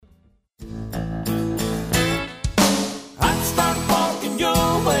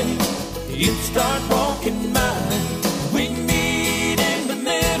you start walking mine. We meet in the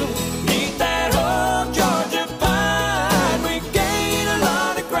middle, neath that old Georgia pine. We gain a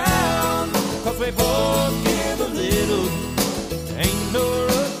lot of ground, 'cause we both give a little. Ain't no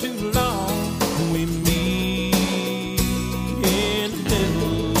road too long, we meet in the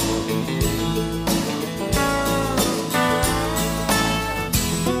middle.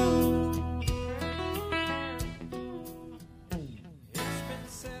 It's been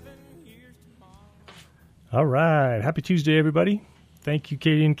 7 years tomorrow. All right. Happy Tuesday, everybody. Thank you,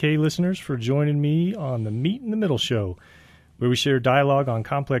 KDNK listeners, for joining me on the Meet in the Middle show, where we share dialogue on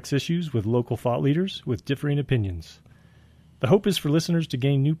complex issues with local thought leaders with differing opinions. The hope is for listeners to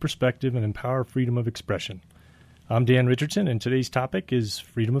gain new perspective and empower freedom of expression. I'm Dan Richardson, and today's topic is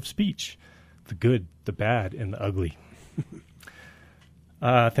freedom of speech, the good, the bad, and the ugly.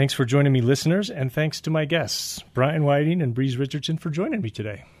 Thanks for joining me, listeners, and thanks to my guests, Bryan Whiting and Breeze Richardson, for joining me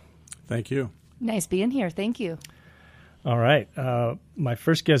today. Thank you. Nice being here. Thank you. All right. My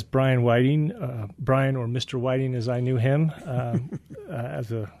first guest, Bryan Whiting, Bryan, or Mr. Whiting as I knew him,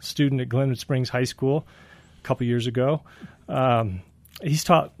 as a student at Glenwood Springs High School a couple years ago. He's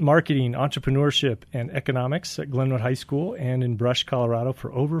taught marketing, entrepreneurship, and economics at Glenwood High School and in Brush, Colorado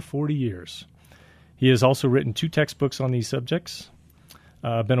for over 40 years. He has also written 2 textbooks on these subjects,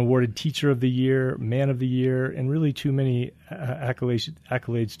 been awarded Teacher of the Year, Man of the Year, and really too many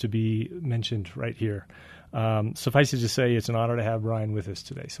accolades to be mentioned right here. Suffice it to say, it's an honor to have Bryan with us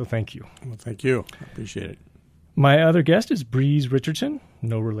today, so thank you. Well, thank you. I appreciate it. My other guest is Breeze Richardson,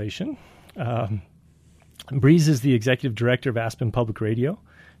 no relation. Breeze is the executive director of Aspen Public Radio.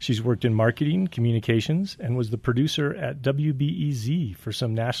 She's worked in marketing, communications, and was the producer at WBEZ for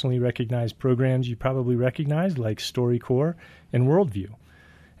some nationally recognized programs you probably recognize, like StoryCorps and Worldview.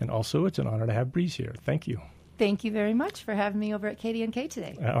 And also, it's an honor to have Breeze here. Thank you. Thank you very much for having me over at KDNK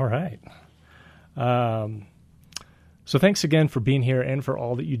today. All right. So thanks again for being here and for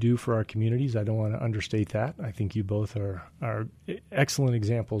all that you do for our communities. I don't want to understate that. I think you both are excellent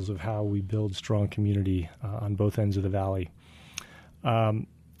examples of how we build strong community on both ends of the valley.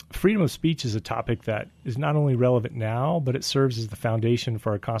 Freedom of speech is a topic that is not only relevant now, but it serves as the foundation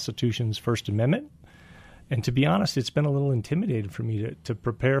for our Constitution's First Amendment. And to be honest, it's been a little intimidating for me to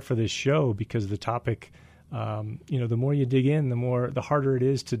prepare for this show because the topic, the more you dig in, the harder it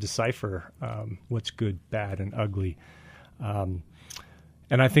is to decipher what's good, bad, and ugly. And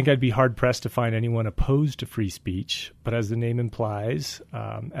I think I'd be hard-pressed to find anyone opposed to free speech. But as the name implies,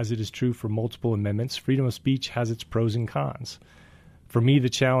 as it is true for multiple amendments, freedom of speech has its pros and cons. For me, the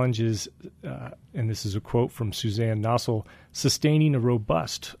challenge is, and this is a quote from Suzanne Nossel, sustaining a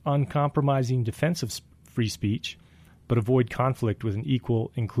robust, uncompromising defense of free speech, but avoid conflict with an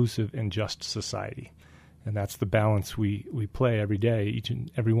equal, inclusive, and just society. And that's the balance we play every day, each and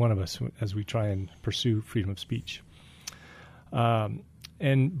every one of us, as we try and pursue freedom of speech.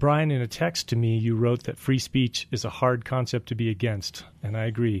 And Bryan, in a text to me, you wrote that free speech is a hard concept to be against, and I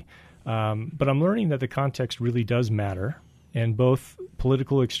agree. But I'm learning that the context really does matter, and both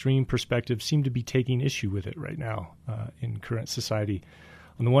political extreme perspectives seem to be taking issue with it right now in current society.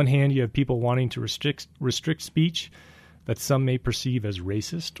 On the one hand, you have people wanting to restrict speech that some may perceive as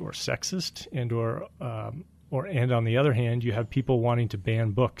racist or sexist, and on the other hand, you have people wanting to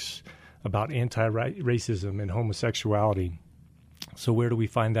ban books about anti-racism and homosexuality. So where do we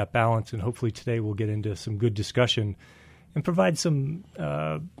find that balance? And hopefully today we'll get into some good discussion and provide some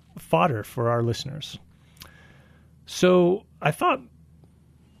fodder for our listeners. So I thought,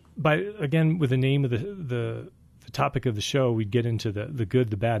 with the name of the topic of the show, we'd get into the good,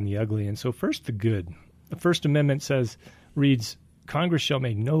 the bad, and the ugly. And so first, the good. The First Amendment reads, Congress shall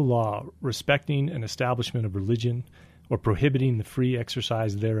make no law respecting an establishment of religion or prohibiting the free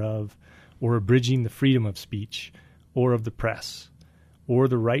exercise thereof or abridging the freedom of speech or of the press or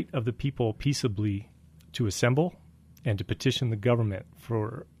the right of the people peaceably to assemble and to petition the government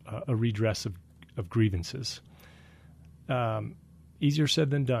for a redress of grievances. Easier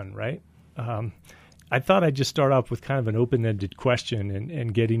said than done, right? I thought I'd just start off with kind of an open-ended question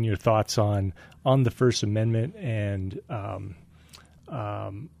and getting your thoughts on the First Amendment and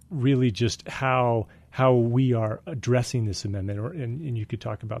really just how we are addressing this amendment, and you could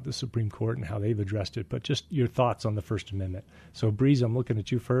talk about the Supreme Court and how they've addressed it, but just your thoughts on the First Amendment. So, Breeze, I'm looking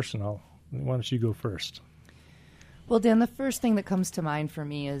at you first, and why don't you go first? Well, Dan, the first thing that comes to mind for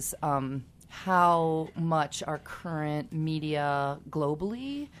me is how much our current media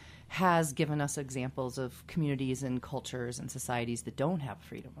globally has given us examples of communities and cultures and societies that don't have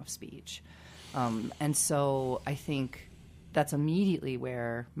freedom of speech. And so I think that's immediately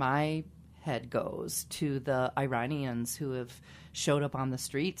where my head goes to the Iranians who have showed up on the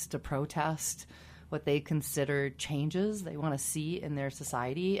streets to protest what they consider changes they want to see in their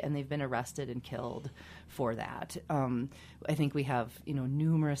society, and they've been arrested and killed for that. I think we have,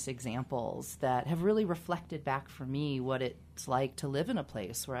 numerous examples that have really reflected back for me what it's like to live in a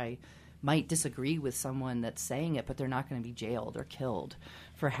place where I might disagree with someone that's saying it, but they're not going to be jailed or killed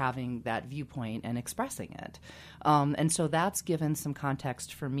for having that viewpoint and expressing it. And so that's given some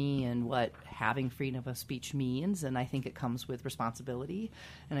context for me in what having freedom of speech means, and I think it comes with responsibility,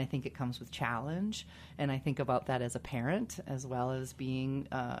 and I think it comes with challenge, and I think about that as a parent as well as being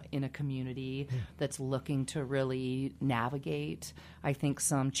in a community that's looking to really navigate, I think,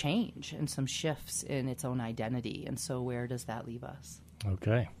 some change and some shifts in its own identity. And so where does that leave us?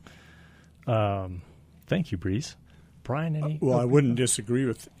 Okay. Thank you, Breeze. Bryan, any? Well, I wouldn't disagree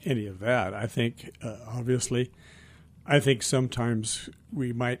with any of that. I think, obviously, I think sometimes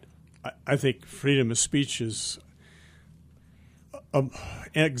we might. I think freedom of speech is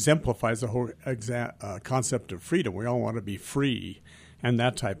exemplifies the whole concept of freedom. We all want to be free and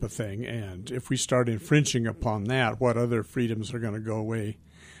that type of thing. And if we start infringing upon that, what other freedoms are going to go away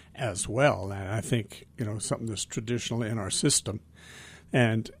as well? And I think something that's traditional in our system,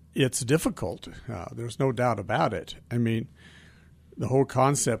 and it's difficult. There's no doubt about it. I mean, the whole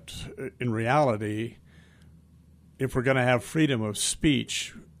concept in reality, if we're going to have freedom of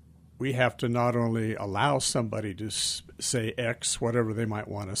speech, we have to not only allow somebody to say X, whatever they might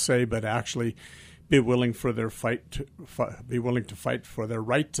want to say, but actually be willing for their be willing to fight for their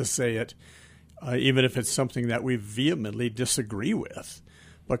right to say it, even if it's something that we vehemently disagree with.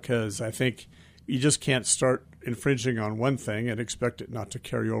 Because I think you just can't start infringing on one thing and expect it not to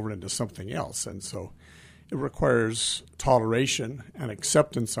carry over into something else. And so it requires toleration and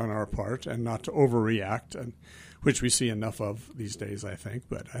acceptance on our part and not to overreact, and which we see enough of these days, I think.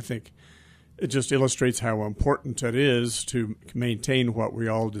 But I think it just illustrates how important it is to maintain what we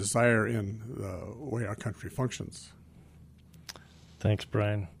all desire in the way our country functions. Thanks,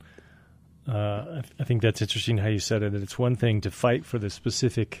 Bryan. I think that's interesting how you said it, that it's one thing to fight for the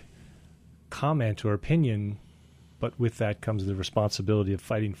specific comment or opinion, but with that comes the responsibility of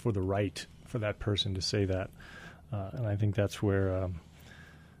fighting for the right for that person to say that. And I think that's where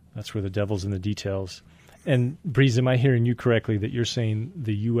the devil's in the details. And Breeze, am I hearing you correctly that you're saying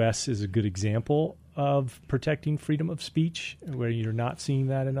the U.S. is a good example of protecting freedom of speech, where you're not seeing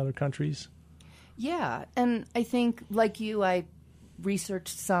that in other countries? Yeah, and I think, like you, I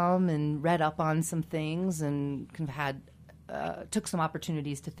researched some and read up on some things and kind of had took some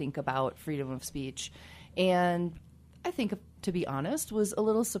opportunities to think about freedom of speech. And I think, to be honest, was a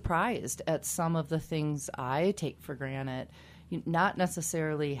little surprised at some of the things I take for granted, not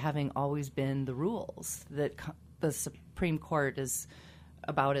necessarily having always been the rules, that the Supreme Court is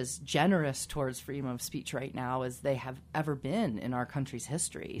about as generous towards freedom of speech right now as they have ever been in our country's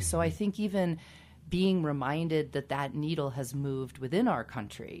history. So I think even being reminded that that needle has moved within our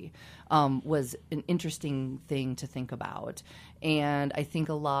country was an interesting thing to think about. And I think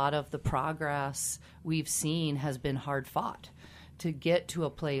a lot of the progress we've seen has been hard fought to get to a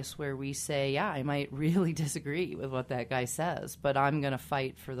place where we say, yeah, I might really disagree with what that guy says, but I'm going to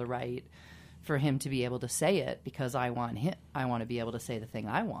fight for the right for him to be able to say it, because I want to be able to say the thing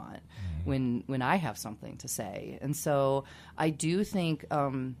I want when I have something to say. And so I do think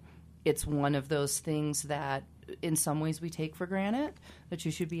it's one of those things that in some ways we take for granted, that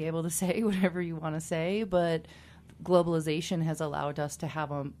you should be able to say whatever you want to say, but globalization has allowed us to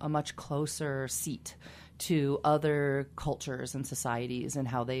have a much closer seat to other cultures and societies and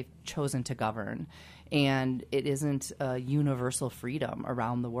how they've chosen to govern. And it isn't a universal freedom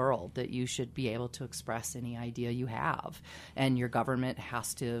around the world that you should be able to express any idea you have, and your government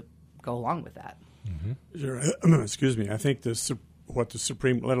has to go along with that. Sure. Excuse me. I think what the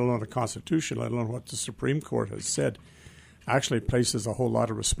Supreme, let alone the Constitution, let alone what the Supreme Court has said, actually places a whole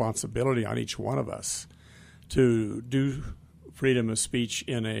lot of responsibility on each one of us to do freedom of speech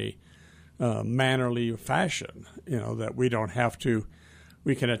in a mannerly fashion, that we don't have to,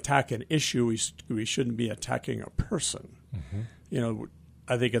 we can attack an issue, we shouldn't be attacking a person.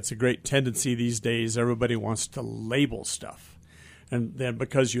 I think it's a great tendency these days, everybody wants to label stuff. And then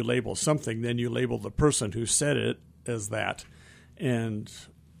because you label something, then you label the person who said it as that. And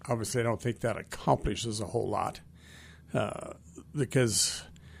obviously I don't think that accomplishes a whole lot, because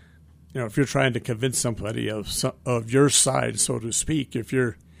if you're trying to convince somebody of your side, so to speak, if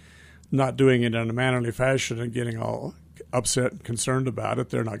you're not doing it in a mannerly fashion and getting all upset and concerned about it,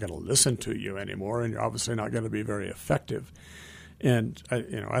 they're not going to listen to you anymore, and you're obviously not going to be very effective. And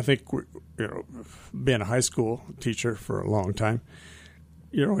I think being a high school teacher for a long time,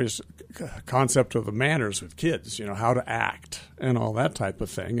 his concept of the manners with kids, how to act and all that type of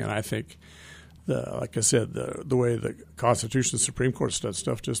thing. And I think, like I said, the way the Constitution and Supreme Court does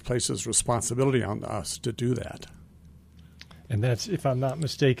stuff just places responsibility on us to do that. And that's, if I'm not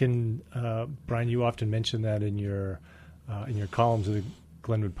mistaken, Bryan, you often mention that in your columns of the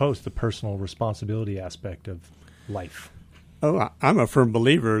Glenwood Post, the personal responsibility aspect of life. Oh, I'm a firm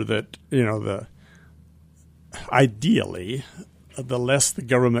believer that, ideally, the less the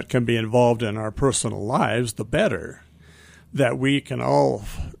government can be involved in our personal lives, the better. That we can all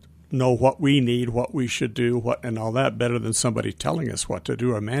know what we need, what we should do, and all that better than somebody telling us what to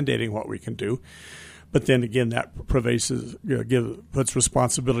do or mandating what we can do. But then again, that puts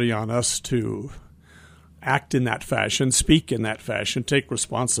responsibility on us to act in that fashion, speak in that fashion, take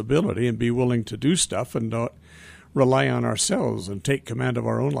responsibility, and be willing to do stuff and not rely on ourselves and take command of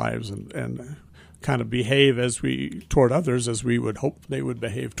our own lives and kind of behave toward others as we would hope they would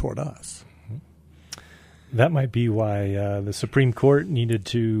behave toward us. That might be why the Supreme Court needed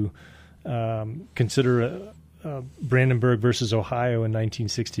to consider Brandenburg versus Ohio in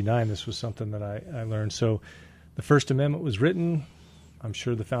 1969. This was something that I learned. So the First Amendment was written. I'm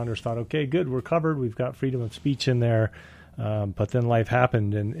sure the founders thought, okay, good, we're covered. We've got freedom of speech in there. But then life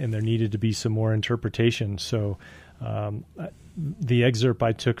happened, and there needed to be some more interpretation. So the excerpt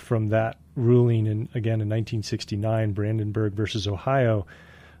I took from that ruling, again in 1969, Brandenburg versus Ohio,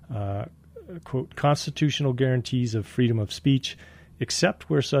 quote, constitutional guarantees of freedom of speech, except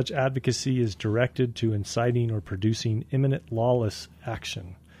where such advocacy is directed to inciting or producing imminent lawless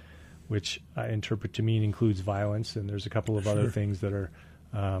action, which I interpret to mean includes violence, and there's a couple of other things that are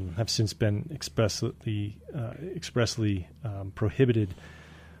have since been expressly prohibited.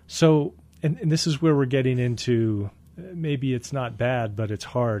 So, and this is where we're getting into, maybe it's not bad, but it's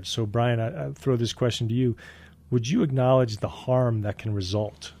hard. So, Bryan, I throw this question to you. Would you acknowledge the harm that can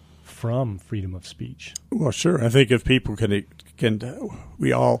result from freedom of speech? Well, sure. I think if people can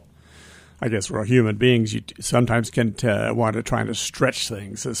we all, I guess we're all human beings, you sometimes can want to try to stretch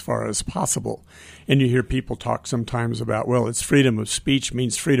things as far as possible. And you hear people talk sometimes about, well, it's freedom of speech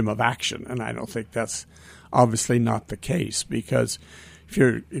means freedom of action. And I don't think that's obviously not the case, because if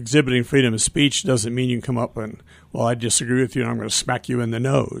you're exhibiting freedom of speech, doesn't mean you can come up and, well, I disagree with you and I'm going to smack you in the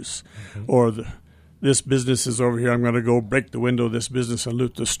nose. Mm-hmm. Or this business is over here, I'm going to go break the window of this business and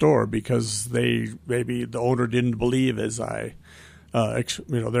loot the store because maybe the owner didn't believe as their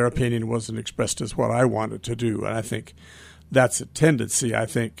opinion wasn't expressed as what I wanted to do. And I think that's a tendency. I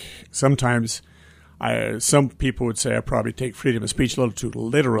think sometimes some people would say I probably take freedom of speech a little too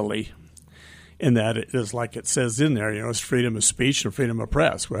literally, in that it is like it says in there, it's freedom of speech and freedom of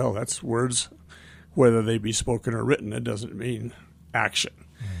press. Well, that's words, whether they be spoken or written. It doesn't mean action.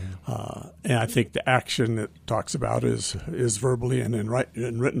 Mm-hmm. And I think the action it talks about is verbally and in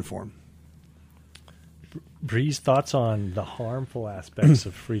written form. Breeze, thoughts on the harmful aspects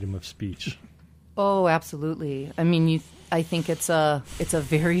of freedom of speech? Oh, absolutely. I mean, I think it's a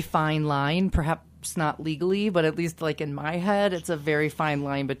very fine line, perhaps not legally, but at least like in my head, it's a very fine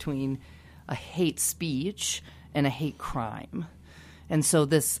line between a hate speech and a hate crime. And so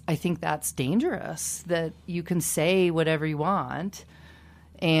I think that's dangerous, that you can say whatever you want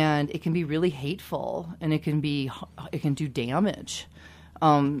and it can be really hateful and it can do damage.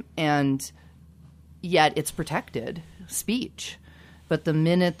 And yet it's protected speech. But the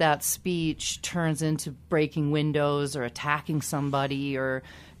minute that speech turns into breaking windows or attacking somebody or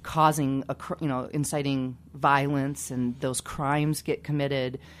causing inciting violence, and those crimes get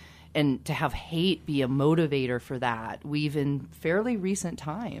committed, and to have hate be a motivator for that, we've in fairly recent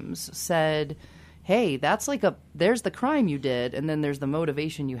times said, hey, there's the crime you did, and then there's the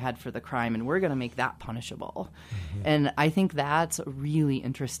motivation you had for the crime, and we're going to make that punishable. Mm-hmm. And I think that's a really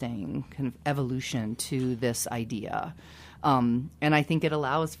interesting kind of evolution to this idea. And I think it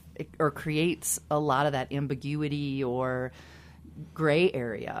allows or creates a lot of that ambiguity or gray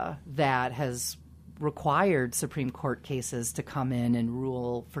area that has required Supreme Court cases to come in and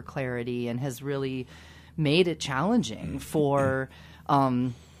rule for clarity, and has really made it challenging for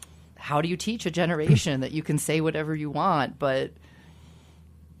how do you teach a generation that you can say whatever you want, but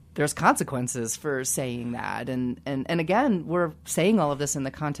there's consequences for saying that. And again, we're saying all of this in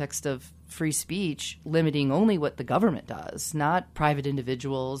the context of free speech, limiting only what the government does, not private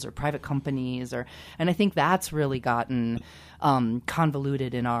individuals or private companies. And I think that's really gotten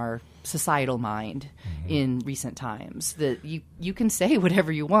convoluted in our societal mind in recent times, that you can say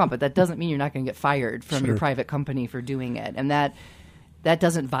whatever you want, but that doesn't mean you're not going to get fired from your private company for doing it. And that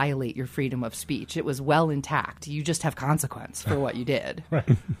doesn't violate your freedom of speech. It was well intact. You just have consequence for what you did. Right.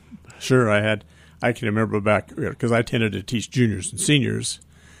 Sure. I I can remember back, because I tended to teach juniors and seniors,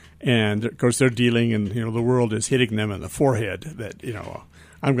 and of course they're dealing, and the world is hitting them in the forehead that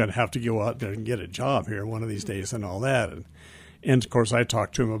I'm going to have to go out there and get a job here one of these days and all that, and of course I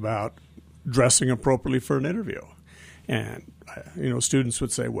talked to them about dressing appropriately for an interview, and students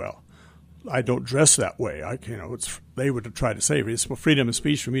would say, well, I don't dress that way. They would try to say, it's freedom of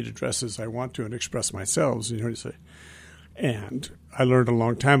speech for me to dress as I want to and express myself. You say, and I learned a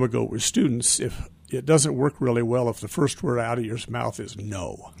long time ago with students, if it doesn't work really well if the first word out of your mouth is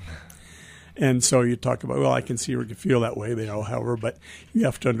no. And so you talk about, well, I can see where you feel that way, however, but you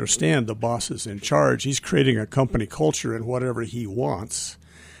have to understand the boss is in charge. He's creating a company culture and whatever he wants.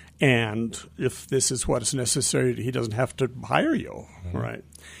 And if this is what is necessary, he doesn't have to hire you, right?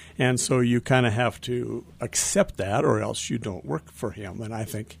 And so you kind of have to accept that, or else you don't work for him. And I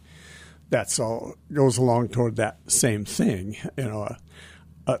think that's all goes along toward that same thing.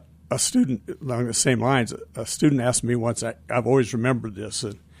 A student along the same lines. A student asked me once. I've always remembered this.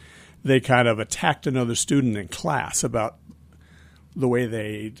 And they kind of attacked another student in class about the way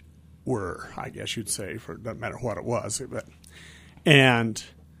they were. I guess you'd say, for it doesn't matter what it was, and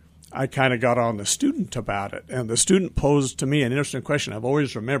I kind of got on the student about it, and the student posed to me an interesting question I've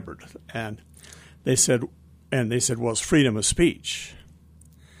always remembered. And they said, well, it's freedom of speech.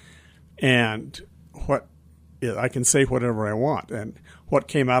 And I can say whatever I want. And what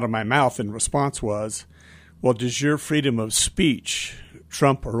came out of my mouth in response was, well, does your freedom of speech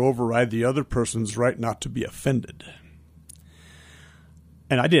trump or override the other person's right not to be offended?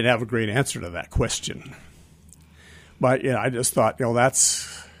 And I didn't have a great answer to that question. But I just thought,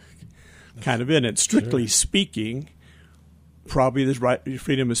 that's kind of in it. Strictly sure. Speaking, probably this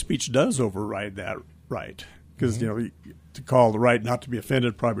freedom of speech does override that right. Because, to call the right not to be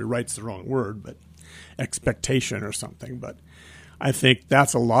offended, probably right's the wrong word, but expectation or something. But I think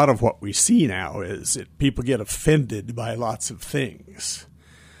that's a lot of what we see now is that people get offended by lots of things.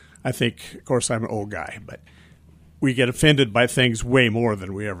 I think, of course, I'm an old guy, but we get offended by things way more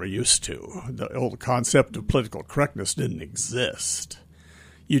than we ever used to. The old concept of political correctness didn't exist.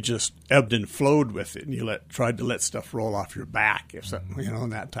 You just ebbed and flowed with it, and you tried to let stuff roll off your back, if something,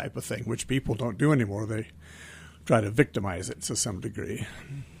 and that type of thing, which people don't do anymore. They try to victimize it to some degree.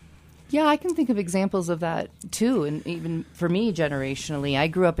 Yeah, I can think of examples of that too, and even for me, generationally, I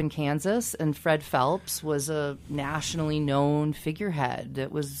grew up in Kansas, and Fred Phelps was a nationally known figurehead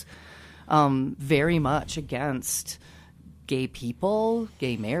that was very much against gay people,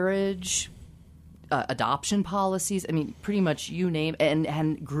 gay marriage, adoption policies. I mean, pretty much you name,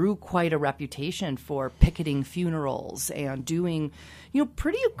 and grew quite a reputation for picketing funerals and doing,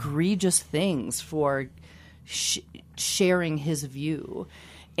 pretty egregious things for sharing his view.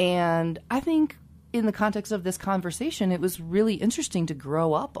 And I think in the context of this conversation, it was really interesting to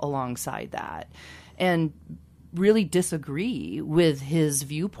grow up alongside that and really disagree with his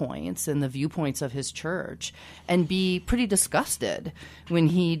viewpoints and the viewpoints of his church and be pretty disgusted when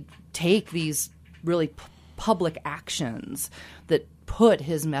he'd take these really public actions that put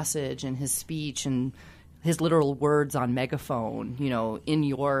his message and his speech and his literal words on megaphone, in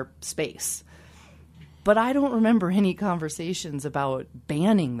your space. But I don't remember any conversations about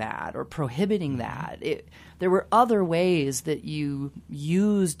banning that or prohibiting that. There were other ways that you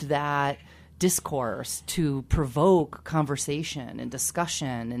used that discourse to provoke conversation and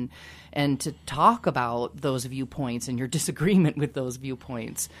discussion and to talk about those viewpoints and your disagreement with those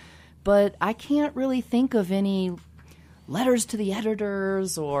viewpoints. But I can't really think of any letters to the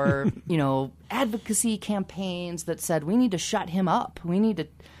editors or, advocacy campaigns that said, we need to shut him up. We need to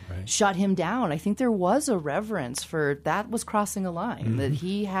shut him down. I think there was a reverence for that was crossing a line, that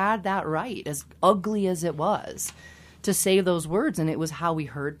he had that right, as ugly as it was, to say those words. And it was how we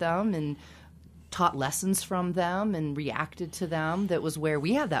heard them and taught lessons from them and reacted to them. That was where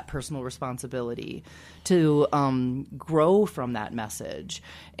we had that personal responsibility to grow from that message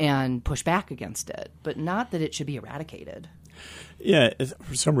and push back against it, but not that it should be eradicated. Yeah,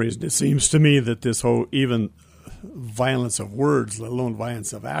 for some reason it seems to me that this whole even violence of words, let alone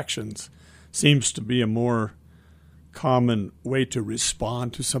violence of actions, seems to be a more common way to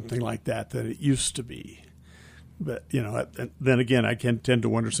respond to something like that than it used to be. But, then again, I can tend to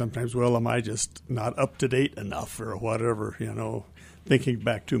wonder sometimes, well, am I just not up to date enough or whatever, thinking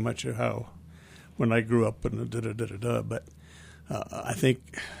back too much of how when I grew up and da-da-da-da-da. But I think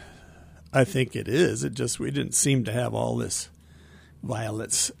it is. It just, we didn't seem to have all this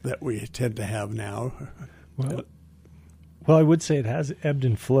violence that we tend to have now. Well, I would say it has ebbed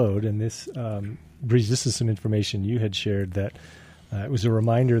and flowed, and this, Breeze, this is some information you had shared that it was a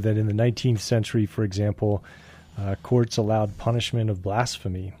reminder that in the 19th century, for example, courts allowed punishment of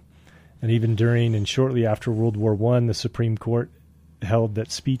blasphemy. And even during and shortly after World War I, the Supreme Court held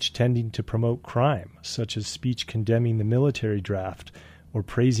that speech tending to promote crime, such as speech condemning the military draft or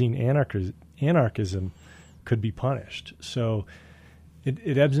praising anarchism, could be punished. So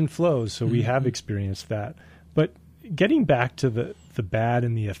it ebbs and flows, so we have experienced that. But getting back to the bad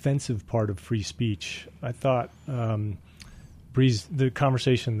and the offensive part of free speech, I thought, Breeze, the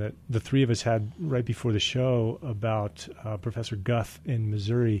conversation that the three of us had right before the show about Professor Guth in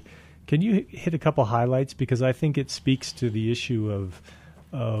Missouri, can you hit a couple highlights? Because I think it speaks to the issue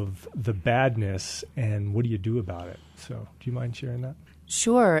of the badness and what do you do about it. So do you mind sharing that?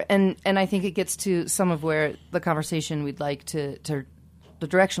 Sure. And I think it gets to some of where the conversation we'd like to the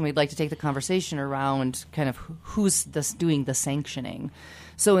direction we'd like to take the conversation around kind of who's doing the sanctioning.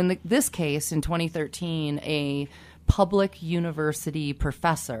 So in this case, in 2013, a public university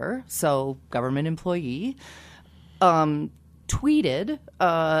professor, so government employee, tweeted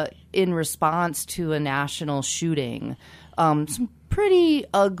in response to a national shooting some pretty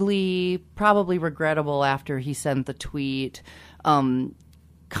ugly, probably regrettable after he sent the tweet,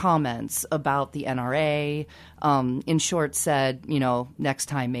 comments about the NRA. In short, said, next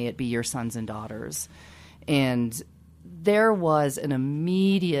time may it be your sons and daughters. And there was an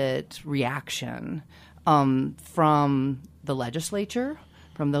immediate reaction from the legislature,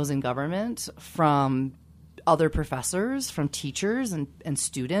 from those in government, from other professors, from teachers and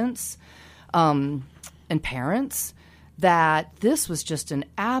students and parents, that this was just an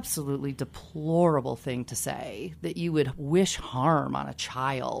absolutely deplorable thing to say, that you would wish harm on a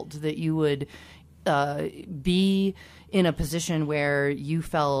child, that you would be in a position where you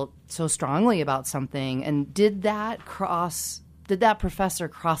felt so strongly about something. And did that professor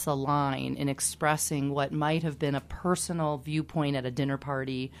cross a line in expressing what might have been a personal viewpoint at a dinner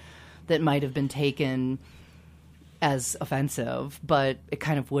party that might have been taken as offensive, but it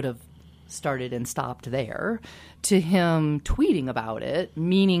kind of would have started and stopped there, to him tweeting about it,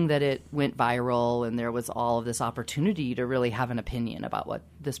 meaning that it went viral and there was all of this opportunity to really have an opinion about what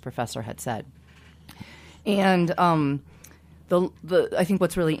this professor had said. And I think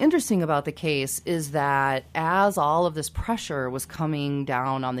what's really interesting about the case is that as all of this pressure was coming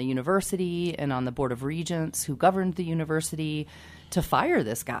down on the university and on the Board of Regents who governed the university to fire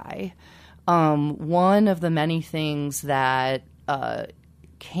this guy, one of the many things that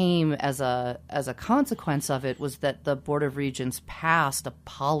came as a consequence of it was that the Board of Regents passed a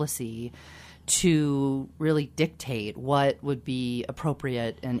policy to really dictate what would be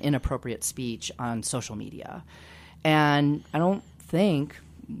appropriate and inappropriate speech on social media. And I don't think,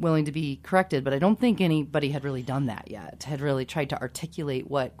 willing to be corrected, but I don't think anybody had really done that yet, had really tried to articulate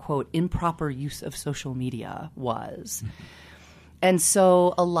what, quote, improper use of social media was. Mm-hmm. And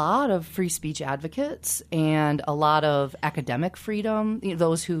so a lot of free speech advocates and a lot of academic freedom,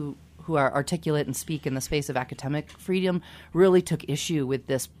 those who are articulate and speak in the space of academic freedom, really took issue with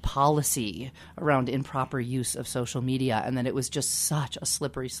this policy around improper use of social media, and that it was just such a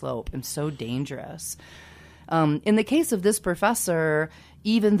slippery slope and so dangerous. In the case of this professor,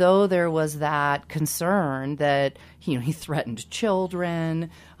 even though there was that concern that he threatened children,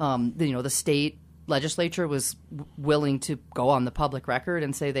 the state legislature was willing to go on the public record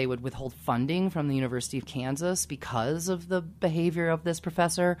and say they would withhold funding from the University of Kansas because of the behavior of this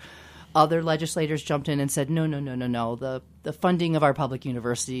professor. Other legislators jumped in and said, no. The funding of our public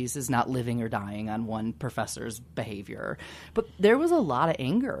universities is not living or dying on one professor's behavior. But there was a lot of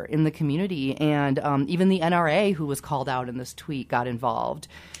anger in the community, and even the NRA, who was called out in this tweet, got involved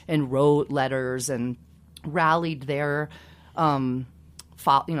and wrote letters and rallied their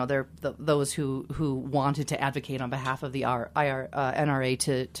those who wanted to advocate on behalf of the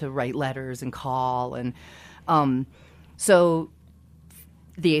NRA to write letters and call. And so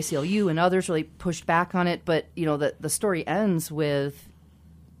the ACLU and others really pushed back on it. But, the story ends with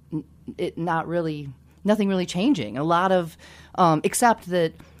it nothing really changing. A lot of, except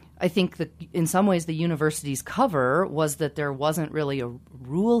that I think that in some ways the university's cover was that there wasn't really a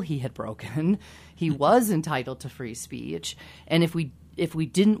rule he had broken. He was entitled to free speech. And if we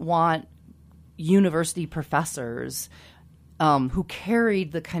didn't want university professors who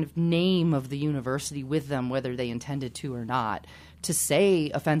carried the kind of name of the university with them, whether they intended to or not, to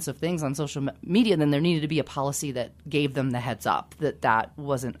say offensive things on social media, then there needed to be a policy that gave them the heads up that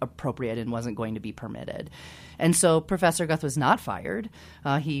wasn't appropriate and wasn't going to be permitted. And so Professor Guth was not fired.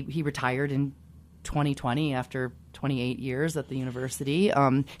 He retired in 2020 after 28 years at the university.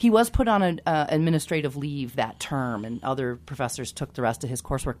 He was put on an administrative leave that term, and other professors took the rest of his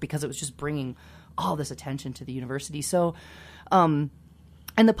coursework because it was just bringing all this attention to the university. So,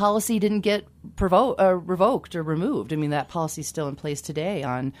 and the policy didn't get revoked or removed. I mean, that policy is still in place today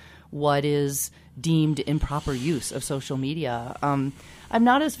on what is deemed improper use of social media. I'm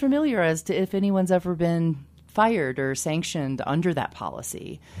not as familiar as to if anyone's ever been fired or sanctioned under that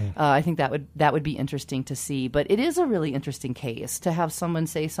policy. I think that would be interesting to see. But it is a really interesting case to have someone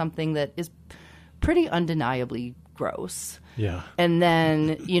say something that is pretty undeniably gross. Yeah. And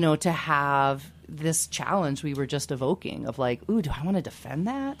then, to have this challenge we were just evoking of like, ooh, do I want to defend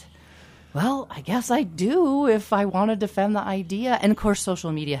that? Well, I guess I do if I want to defend the idea. And of course,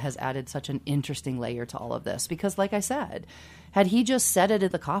 social media has added such an interesting layer to all of this because, like I said, had he just said it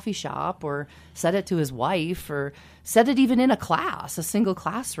at the coffee shop or said it to his wife or said it even in a class, a single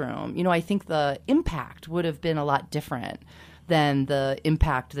classroom, I think the impact would have been a lot different than the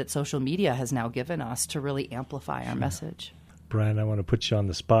impact that social media has now given us to really amplify our message. Bryan, I want to put you on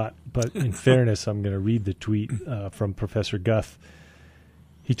the spot, but in fairness, I'm going to read the tweet from Professor Guth.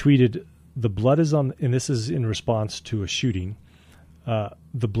 He tweeted, "The blood is on," and this is in response to a shooting,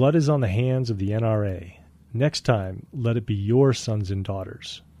 "the blood is on the hands of the NRA. Next time, let it be your sons and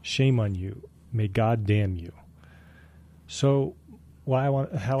daughters. Shame on you. May God damn you." So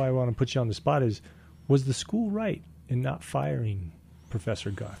how I want to put you on the spot is, was the school right in not firing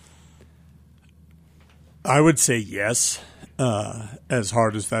Professor Guth? I would say yes, as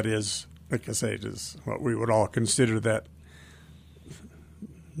hard as that is. Like I say, it is what we would all consider that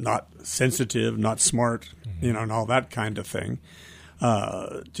not sensitive, not smart, and all that kind of thing.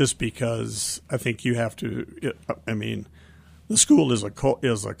 Just because I think you have to. The school is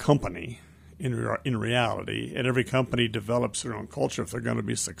a company in reality, and every company develops their own culture if they're going to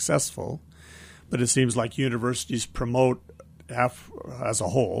be successful. But it seems like universities promote, as a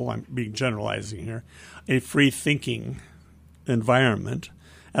whole, I'm being generalizing here, a free thinking environment,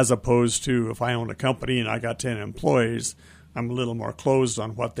 as opposed to if I own a company and I got 10 employees, I'm a little more closed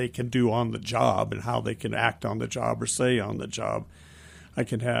on what they can do on the job and how they can act on the job or say on the job. I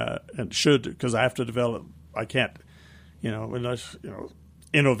can have and should, because I have to develop. I can't, unless,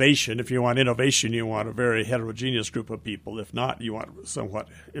 innovation. If you want innovation, you want a very heterogeneous group of people. If not, you want somewhat.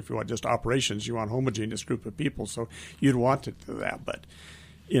 If you want just operations, you want a homogeneous group of people. So you'd want it to that, but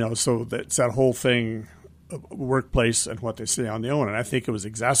so that's that whole thing, workplace and what they say on the own. And I think it was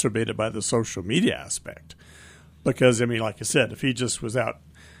exacerbated by the social media aspect. Because, like I said, if he just was out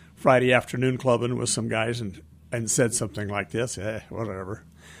Friday afternoon clubbing with some guys and said something like this, whatever.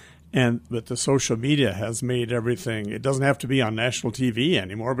 But the social media has made everything, it doesn't have to be on national TV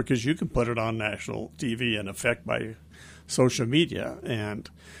anymore because you can put it on national TV in effect by social media. And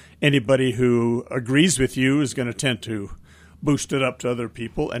anybody who agrees with you is going to tend to boost it up to other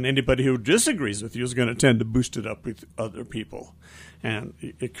people. And anybody who disagrees with you is going to tend to boost it up with other people. And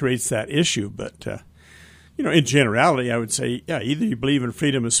it creates that issue. But in generality, I would say, either you believe in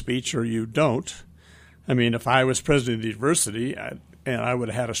freedom of speech or you don't. If I was president of the university, I would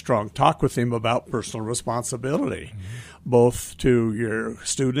have had a strong talk with him about personal responsibility, both to your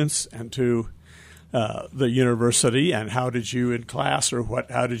students and to the university. And how did you in class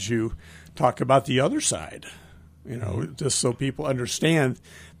how did you talk about the other side? Just so people understand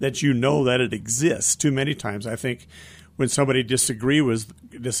that that it exists. Too many times, I think, when somebody disagrees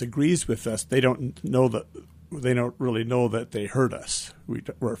with us, they don't really know that they hurt us.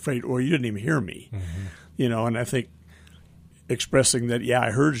 We're afraid, or you didn't even hear me, And I think expressing that,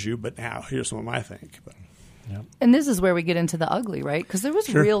 I heard you, but now here's what I think. But, And this is where we get into the ugly, right? Because there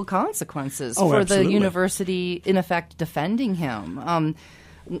was real consequences for absolutely. the university, in effect, defending him.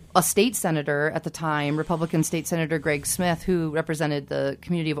 A state senator at the time, Republican State Senator Greg Smith, who represented the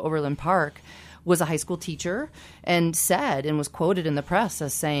community of Overland Park, was a high school teacher and said and was quoted in the press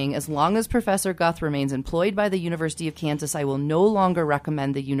as saying, "As long as Professor Guth remains employed by the University of Kansas, I will no longer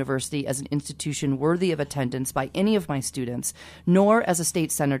recommend the university as an institution worthy of attendance by any of my students, nor as a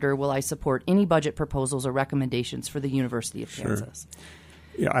state senator will I support any budget proposals or recommendations for the University of Kansas."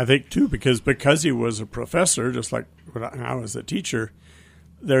 Yeah, I think, too, because he was a professor, just like when I was a teacher,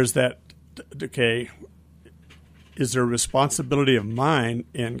 there's that, is there a responsibility of mine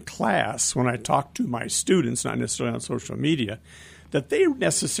in class when I talk to my students, not necessarily on social media, that they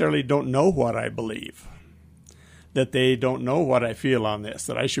necessarily don't know what I believe, that they don't know what I feel on this,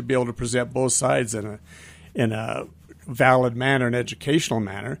 that I should be able to present both sides in a valid manner, an educational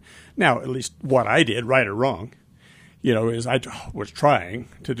manner. Now, at least what I did, right or wrong, is I was trying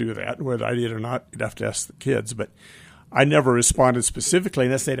to do that. Whether I did or not, you'd have to ask the kids. But I never responded specifically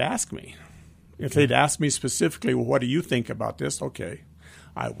unless they'd ask me. If they'd ask me specifically, well, what do you think about this? Okay,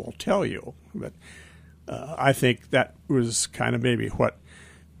 I will tell you. But I think that was kind of maybe what,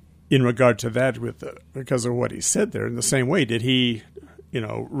 in regard to that, because of what he said there. In the same way, did he,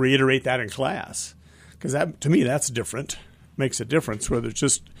 reiterate that in class? Because to me, that's different. Makes a difference whether it's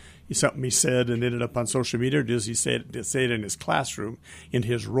just, something he said and ended up on social media, or does he say it in his classroom in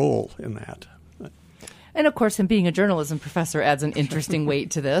his role in that? And, of course, him being a journalism professor adds an interesting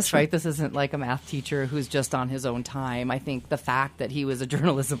weight to this, right? This isn't like a math teacher who's just on his own time. I think the fact that he was a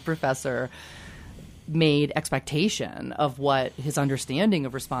journalism professor made expectation of what his understanding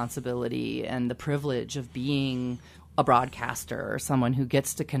of responsibility and the privilege of being a broadcaster or someone who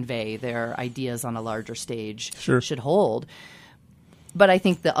gets to convey their ideas on a larger stage should hold. But I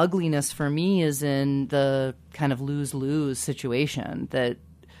think the ugliness for me is in the kind of lose-lose situation that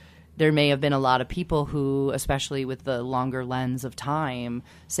there may have been a lot of people who, especially with the longer lens of time,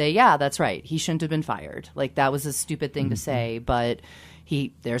 say, yeah, that's right. He shouldn't have been fired. Like, that was a stupid thing to say, but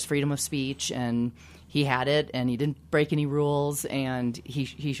there's freedom of speech, and he had it, and he didn't break any rules, and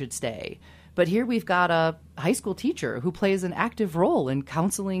he should stay. But here we've got a high school teacher who plays an active role in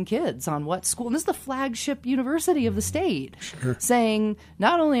counseling kids on what school. And this is the flagship university of the state, saying,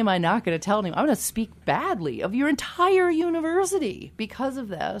 not only am I not going to tell him, I'm going to speak badly of your entire university because of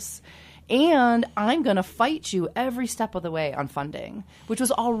this, and I'm going to fight you every step of the way on funding, which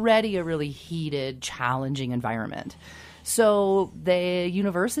was already a really heated, challenging environment. So the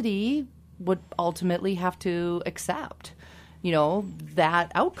university would ultimately have to accept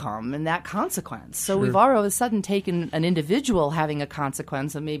that outcome and that consequence. So we've all of a sudden taken an individual having a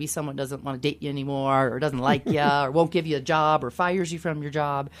consequence of maybe someone doesn't want to date you anymore or doesn't like you or won't give you a job or fires you from your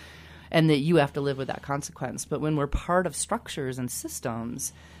job, and that you have to live with that consequence. But when we're part of structures and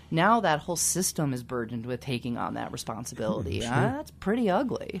systems, now that whole system is burdened with taking on that responsibility. That's pretty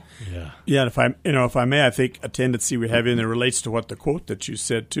ugly. Yeah. And if I may, I think a tendency we have in there relates to what the quote that you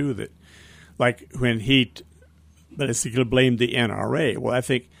said too, that like when he basically blamed the NRA. Well, I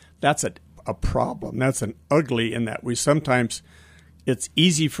think that's a problem. That's an ugly in that we sometimes, it's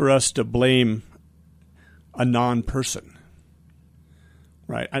easy for us to blame a non-person,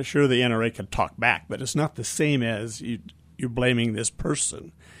 right? I'm sure the NRA can talk back, but it's not the same as you're blaming this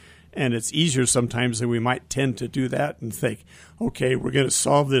person. And it's easier sometimes than we might tend to do that and think, okay, we're going to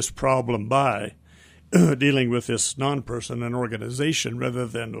solve this problem by dealing with this non-person, an organization, rather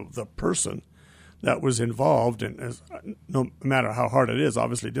than the person that was involved, and no matter how hard it is,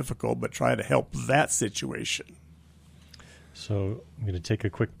 obviously difficult, but try to help that situation. So I'm going to take a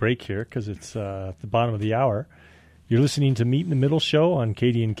quick break here because it's at the bottom of the hour. You're listening to Meet in the Middle show on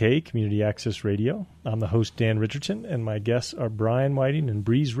KD&K Community Access Radio. I'm the host, Dan Richardson, and my guests are Bryan Whiting and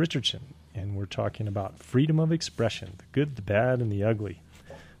Breeze Richardson, and we're talking about freedom of expression, the good, the bad, and the ugly.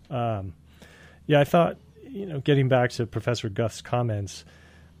 I thought, getting back to Professor Guth's comments,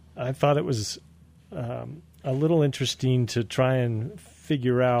 I thought it was a little interesting to try and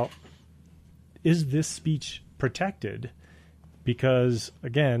figure out, is this speech protected? Because,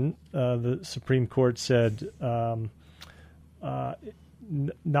 again, the Supreme Court said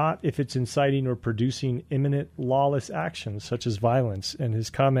not if it's inciting or producing imminent lawless actions such as violence. And his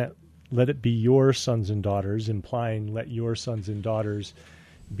comment, let it be your sons and daughters, implying let your sons and daughters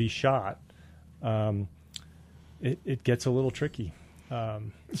be shot, it gets a little tricky.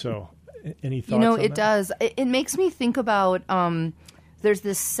 So any thoughts on it that? does. It makes me think about there's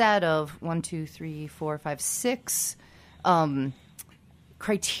this set of 6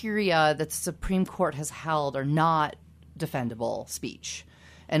 criteria that the Supreme Court has held are not defendable speech.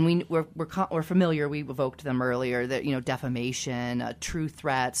 And we're familiar. We evoked them earlier. That defamation, true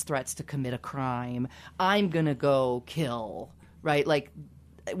threats to commit a crime. I'm gonna go kill. Right? Like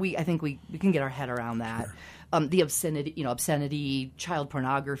I think we can get our head around that. Sure. The obscenity, child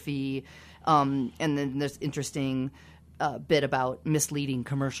pornography, and then there's interesting bit about misleading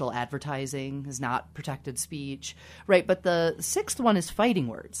commercial advertising is not protected speech, right? But the sixth one is fighting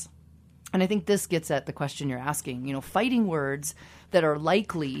words. And I think this gets at the question you're asking. Fighting words that are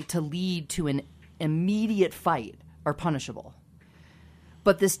likely to lead to an immediate fight are punishable.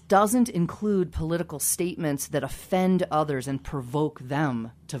 But this doesn't include political statements that offend others and provoke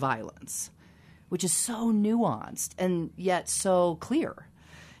them to violence, which is so nuanced and yet so clear.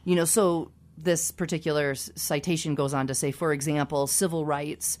 So this particular citation goes on to say, for example, civil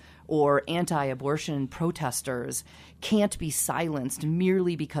rights or anti-abortion protesters can't be silenced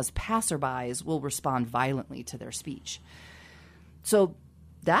merely because passerbys will respond violently to their speech. So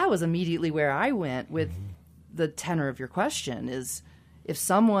that was immediately where I went with the tenor of your question is if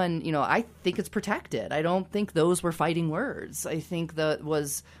someone, I think it's protected. I don't think those were fighting words. I think that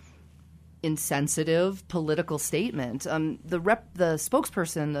was insensitive political statement. The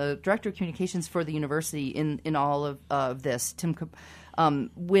spokesperson, the director of communications for the university in all of this, Tim,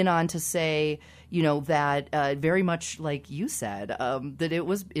 went on to say, that very much like you said, that it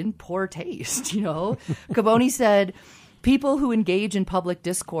was in poor taste. Caboni said, People who engage in public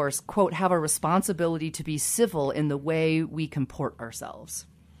discourse, quote, have a responsibility to be civil in the way we comport ourselves.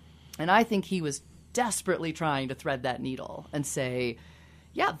 And I think he was desperately trying to thread that needle and say,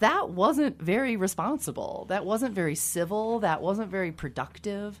 yeah, that wasn't very responsible. That wasn't very civil. That wasn't very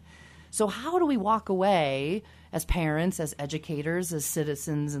productive. So how do we walk away as parents, as educators, as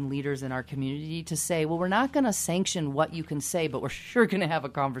citizens and leaders in our community to say, well, we're not going to sanction what you can say, but we're sure going to have a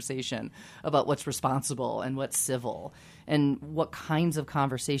conversation about what's responsible and what's civil and what kinds of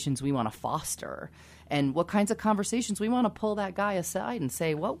conversations we want to foster and what kinds of conversations we want to pull that guy aside and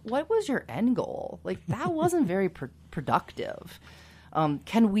say, what was your end goal? Like, that wasn't very productive.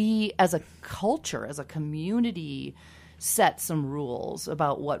 Can we, as a culture, as a community, set some rules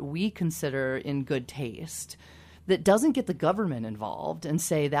about what we consider in good taste that doesn't get the government involved and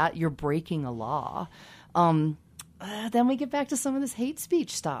say that you're breaking a law? Then we get back to some of this hate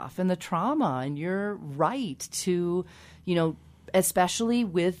speech stuff and the trauma, and you're right to, especially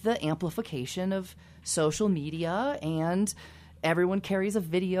with the amplification of social media, and everyone carries a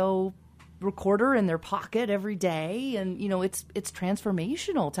video recorder in their pocket every day, and it's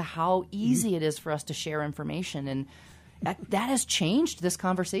transformational to how easy it is for us to share information, and that has changed this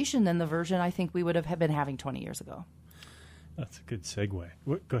conversation than the version I think we would have been having 20 years ago. That's a good segue.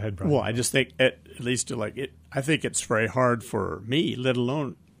 Go ahead, Bryan. Well, I just think, at least I think it's very hard for me, let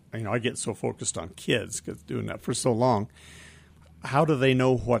alone, I get so focused on kids because doing that for so long. How do they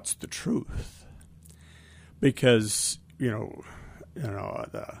know what's the truth? Because, the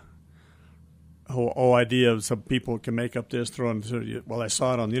whole idea of some people can make up this, throw it, well, I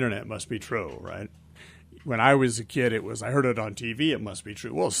saw it on the internet, it must be true, right? When I was a kid, it was, I heard it on TV, it must be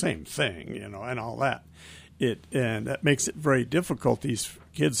true. Well, same thing, and all that. And that makes it very difficult, these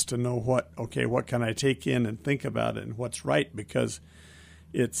kids, to know what can I take in and think about it and what's right, because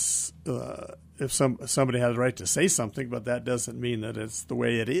it's if somebody has the right to say something, but that doesn't mean that it's the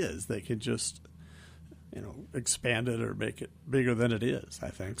way it is. They can just, expand it or make it bigger than it is, I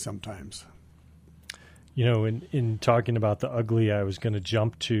think, sometimes. In talking about the ugly, I was going to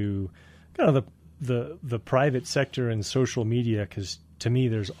jump to kind of the private sector and social media, because to me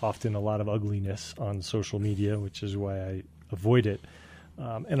there's often a lot of ugliness on social media, which is why I avoid it.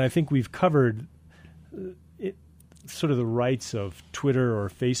 And I think we've covered sort of the rights of Twitter or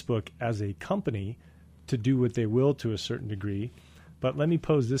Facebook as a company to do what they will to a certain degree. But let me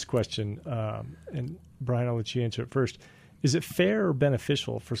pose this question, and Bryan, I'll let you answer it first. Is it fair or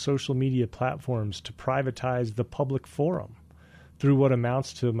beneficial for social media platforms to privatize the public forum through what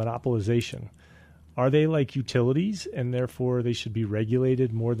amounts to monopolization? Are they like utilities and therefore they should be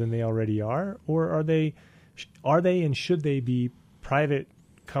regulated more than they already are? Or are they and should they be private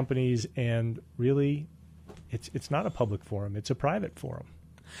companies, and really it's not a public forum, it's a private forum?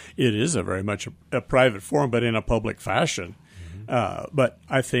 It is very much a private forum, but in a public fashion. Mm-hmm. But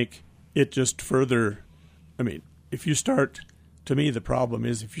I think it just further, if you start, to me the problem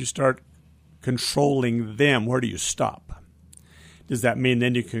is if you start controlling them, where do you stop? Does that mean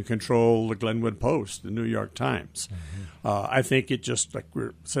then you can control the Glenwood Post, the New York Times? Mm-hmm. I think it just, like we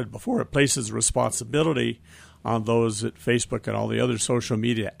said before, it places responsibility on those at Facebook and all the other social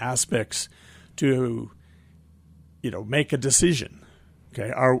media aspects to, make a decision.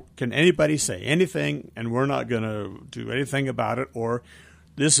 Okay, can anybody say anything and we're not going to do anything about it, or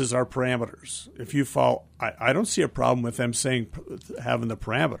this is our parameters? If you fall, I don't see a problem with them having the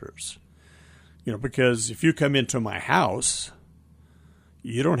parameters, because if you come into my house,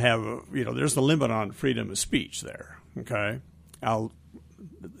 you don't have, there's a limit on freedom of speech there, okay? I'll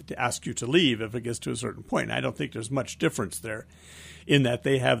ask you to leave if it gets to a certain point. And I don't think there's much difference there in that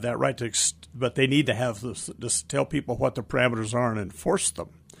they have that right to, but they need to have this tell people what the parameters are and enforce them,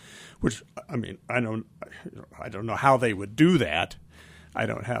 which, I don't know how they would do that. I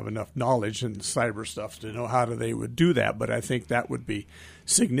don't have enough knowledge in cyber stuff to know how they would do that, but I think that would be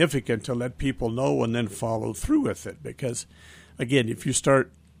significant to let people know and then follow through with it, because again, if you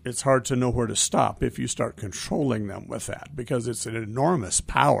start, it's hard to know where to stop if you start controlling them with that, because it's an enormous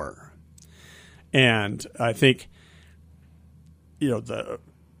power. And I think, the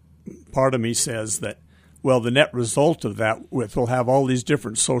part of me says that, well, the net result of that we'll have all these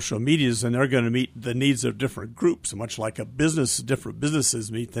different social medias, and they're going to meet the needs of different groups, much like a business, different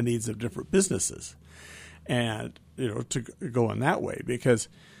businesses meet the needs of different businesses. And, to go in that way, because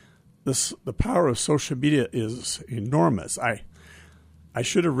the power of social media is enormous. I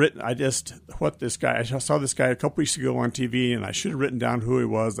should have written, I saw this guy a couple weeks ago on TV, and I should have written down who he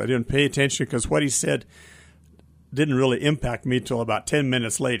was. I didn't pay attention because what he said didn't really impact me till about 10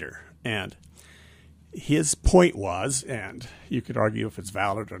 minutes later. And his point was, and you could argue if it's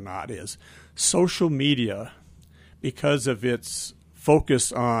valid or not, is social media because of its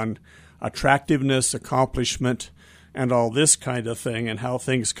focus on attractiveness, accomplishment, and all this kind of thing and how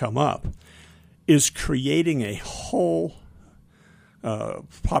things come up, is creating a whole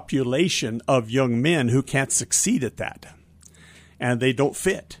population of young men who can't succeed at that. And they don't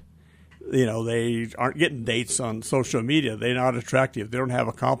fit. You know, they aren't getting dates on social media. They're not attractive. They don't have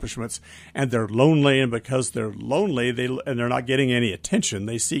accomplishments. And they're lonely. And because they're lonely, and they're not getting any attention,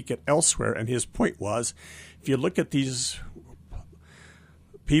 they seek it elsewhere. And his point was, if you look at these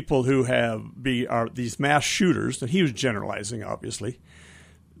people who are these mass shooters, and he was generalizing, obviously,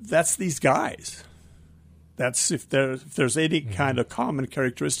 that's these guys. That's if there's any kind of common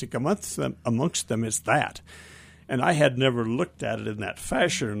characteristic amongst them, it's that. And I had never looked at it in that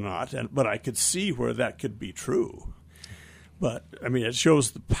fashion or not, but I could see where that could be true. But, I mean, it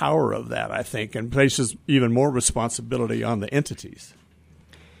shows the power of that, I think, and places even more responsibility on the entities.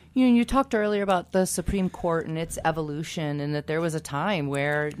 You talked earlier about the Supreme Court and its evolution, and that there was a time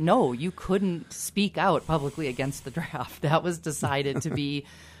where, no, you couldn't speak out publicly against the draft. That was decided to be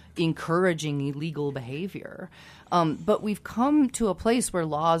encouraging illegal behavior. But we've come to a place where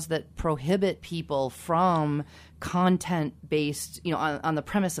laws that prohibit people from content-based, on the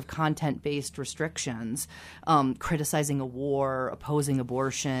premise of content-based restrictions, criticizing a war, opposing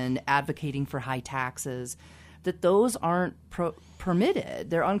abortion, advocating for high taxes, that those aren't permitted.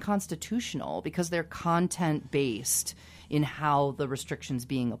 They're unconstitutional because they're content-based in how the restrictions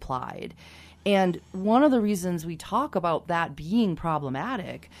being applied. And one of the reasons we talk about that being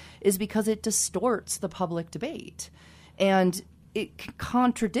problematic is because it distorts the public debate. And it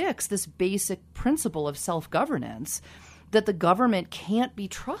contradicts this basic principle of self-governance, that the government can't be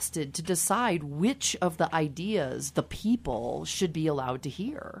trusted to decide which of the ideas the people should be allowed to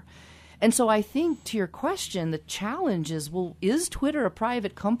hear. And so I think, to your question, the challenge is, well, is Twitter a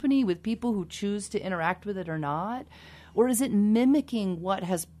private company with people who choose to interact with it or not? Or is it mimicking what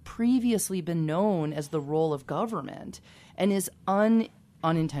has previously been known as the role of government and is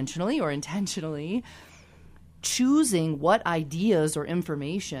unintentionally or intentionally choosing what ideas or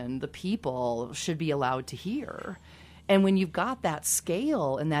information the people should be allowed to hear? And when you've got that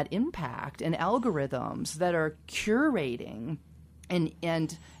scale and that impact and algorithms that are curating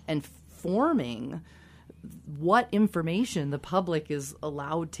and forming what information the public is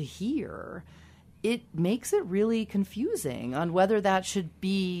allowed to hear, it makes it really confusing on whether that should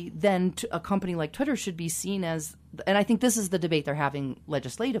be then a company like Twitter should be seen as, and I think this is the debate they're having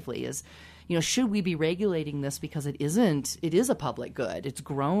legislatively, is, should we be regulating this because it is a public good. It's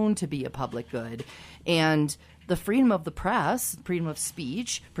grown to be a public good. And the freedom of the press, freedom of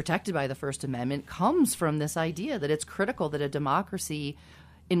speech, protected by the First Amendment, comes from this idea that it's critical that a democracy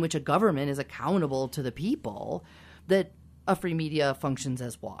in which a government is accountable to the people, that a free media functions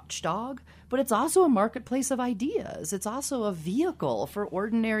as watchdog, but it's also a marketplace of ideas. It's also a vehicle for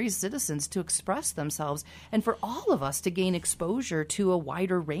ordinary citizens to express themselves and for all of us to gain exposure to a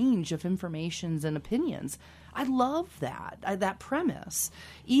wider range of informations and opinions. I love that premise,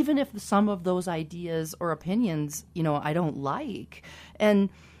 even if some of those ideas or opinions, I don't like. And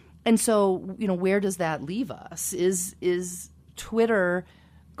so, where does that leave us? Is Twitter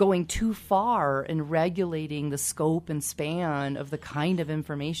going too far in regulating the scope and span of the kind of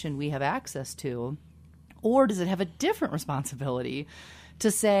information we have access to? Or does it have a different responsibility to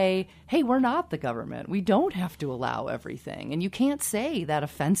say, hey, we're not the government. We don't have to allow everything. And you can't say that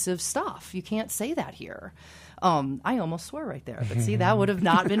offensive stuff. You can't say that here. I almost swore right there. But see, that would have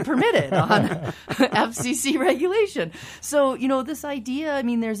not been permitted on FCC regulation. So, this idea,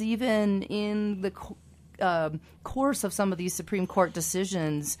 there's even in the course of some of these Supreme Court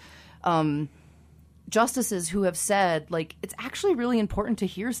decisions, justices who have said, it's actually really important to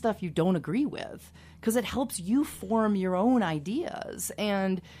hear stuff you don't agree with because it helps you form your own ideas.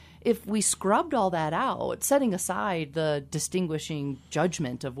 And if we scrubbed all that out, setting aside the distinguishing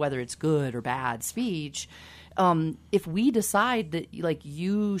judgment of whether it's good or bad speech, if we decide that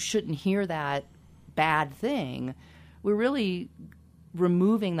you shouldn't hear that bad thing, we're really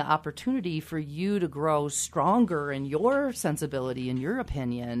removing the opportunity for you to grow stronger in your sensibility and your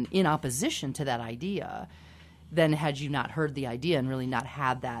opinion in opposition to that idea than had you not heard the idea and really not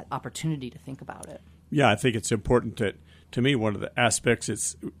had that opportunity to think about it. Yeah, I think it's important that, to me, one of the aspects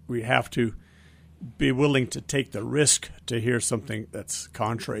is we have to be willing to take the risk to hear something that's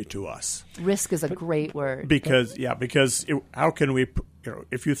contrary to us. Risk is a great word. Because how can we,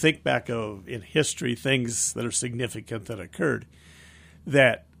 if you think back in history, things that are significant that occurred,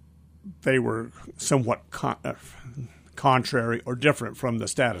 that they were somewhat contrary or different from the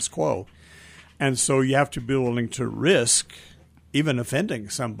status quo. And so you have to be willing to risk even offending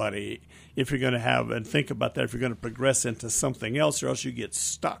somebody if you're going to have, and think about that, if you're going to progress into something else, or else you get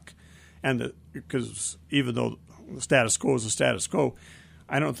stuck. And because even though the status quo is the status quo,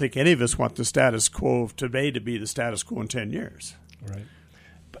 I don't think any of us want the status quo of today to be the status quo in 10 years. Right.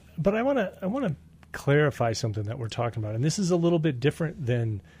 But I want to clarify something that we're talking about, and this is a little bit different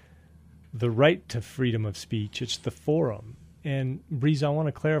than the right to freedom of speech. It's the forum. And Breeze, I want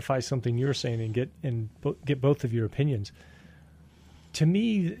to clarify something you're saying and get both of your opinions. To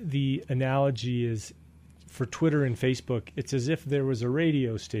me, the analogy is for Twitter and Facebook, it's as if there was a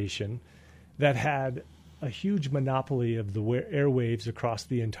radio station that had a huge monopoly of the airwaves across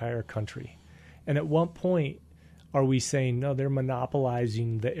the entire country. And at one point, are we saying, no, they're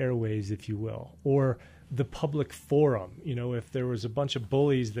monopolizing the airwaves, if you will, or the public forum? You know, if there was a bunch of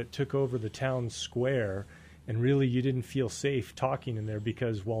bullies that took over the town square and really you didn't feel safe talking in there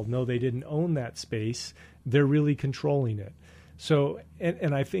because, well, no, they didn't own that space, they're really controlling it. So,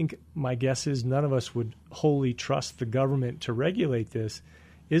 and I think my guess is none of us would wholly trust the government to regulate this.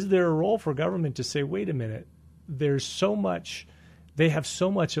 Is there a role for government to say, wait a minute, there's so much, they have so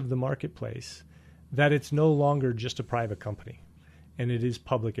much of the marketplace that it's no longer just a private company and it is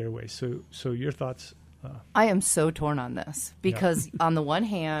public airways. So your thoughts? I am so torn on this because on the one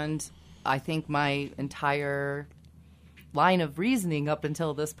hand, I think my entire line of reasoning up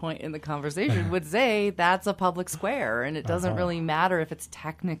until this point in the conversation would say that's a public square, and it doesn't really matter if it's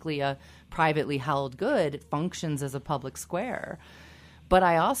technically a privately held good. It functions as a public square. But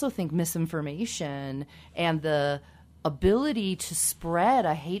I also think misinformation and the ability to spread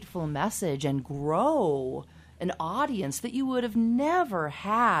a hateful message and grow an audience that you would have never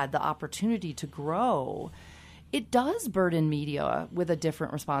had the opportunity to grow, it does burden media with a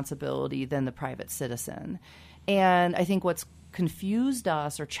different responsibility than the private citizen. And I think what's confused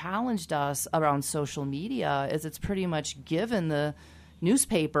us or challenged us around social media is it's pretty much given the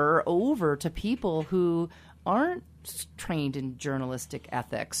newspaper over to people who aren't trained in journalistic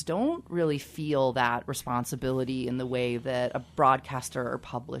ethics, don't really feel that responsibility in the way that a broadcaster or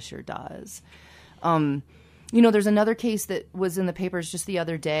publisher does. You know, there's another case that was in the papers just the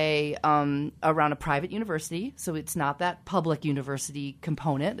other day around a private university, so it's not that public university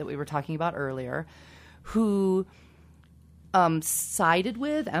component that we were talking about earlier, who sided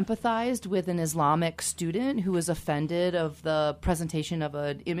with, empathized with an Islamic student who was offended of the presentation of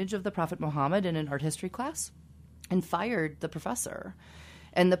an image of the Prophet Muhammad in an art history class and fired the professor.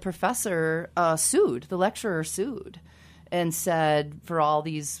 And the professor sued, the lecturer sued, and said for all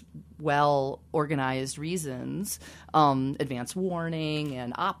these well-organized reasons, advance warning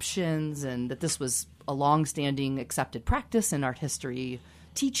and options, and that this was a long-standing accepted practice in art history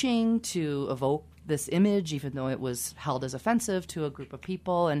teaching to evoke this image, even though it was held as offensive to a group of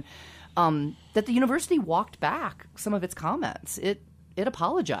people, and that the university walked back some of its comments. It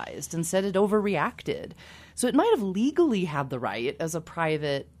apologized and said it overreacted. So it might have legally had the right as a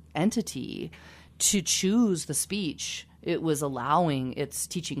private entity to choose the speech it was allowing its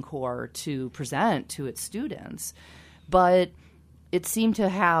teaching corps to present to its students. But it seemed to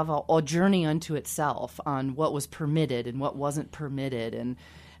have a journey unto itself on what was permitted and what wasn't permitted.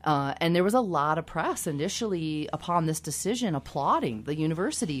 And there was a lot of press initially upon this decision applauding the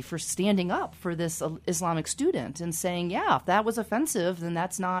university for standing up for this Islamic student and saying, yeah, if that was offensive, then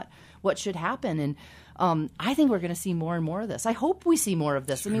that's not what should happen. And I think we're going to see more and more of this. I hope we see more of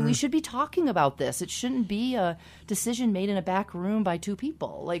this. Sure. I mean, we should be talking about this. It shouldn't be a decision made in a back room by two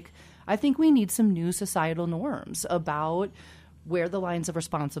people. Like, I think we need some new societal norms about where the lines of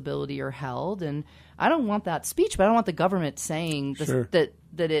responsibility are held. And I don't want that speech, but I don't want the government saying this, Sure. that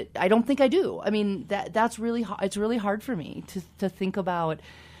it, I don't think I do. I mean, that's really, it's really hard for me to think about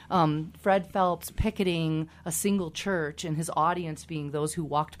Fred Phelps picketing a single church and his audience being those who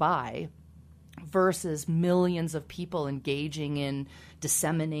walked by versus millions of people engaging in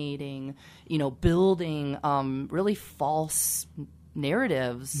disseminating, building really false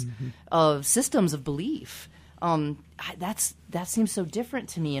narratives of systems of belief. That seems so different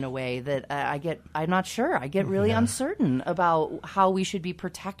to me in a way that I'm not sure. I get really uncertain about how we should be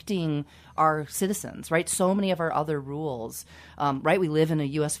protecting our citizens, right? So many of our other rules, right? We live in a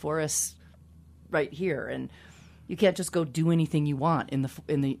U.S. forest right here, and you can't just go do anything you want in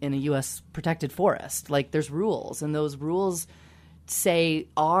a U.S. protected forest. Like, there's rules, and those rules say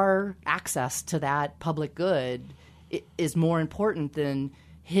our access to that public good is more important than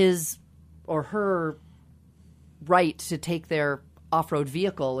his or her right to take their off-road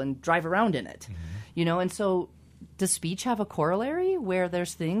vehicle and drive around in it. And so does speech have a corollary where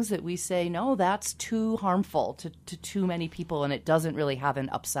there's things that we say, no, that's too harmful to too many people, and it doesn't really have an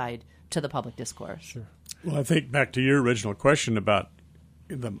upside to the public discourse? Sure. Well, I think back to your original question about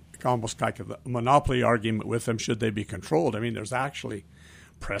the almost like the monopoly argument with them, should they be controlled? I mean, there's actually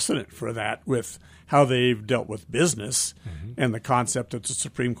precedent for that with how they've dealt with business and the concept that the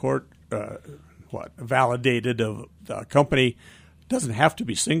Supreme Court validated of the company doesn't have to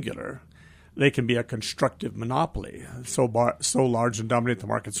be singular. They can be a constructive monopoly, so large and dominate the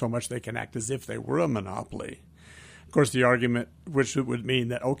market so much they can act as if they were a monopoly. Of course, the argument, which would mean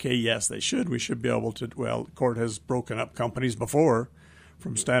that, okay, yes, we should be able to, well, the court has broken up companies before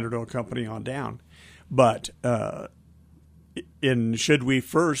from Standard Oil Company on down. But should we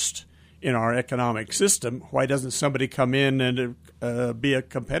first, in our economic system, why doesn't somebody come in and be a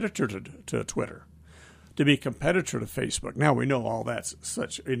competitor to Twitter, to be a competitor to Facebook? Now, we know all that's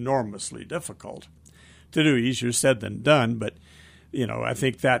such enormously difficult to do, easier said than done, but, I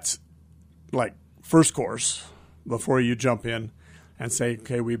think that's like first course before you jump in and say,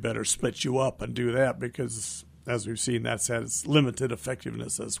 okay, we better split you up and do that, because as we've seen, that has limited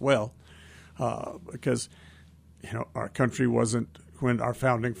effectiveness as well. Because, our country wasn't, when our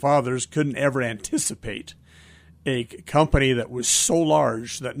founding fathers couldn't ever anticipate a company that was so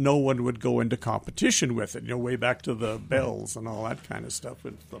large that no one would go into competition with it, way back to the bells and all that kind of stuff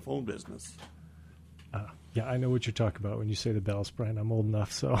with the phone business. Yeah, I know what you're talking about when you say the bells, Brian. I'm old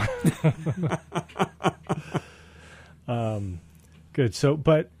enough, so. Good. So,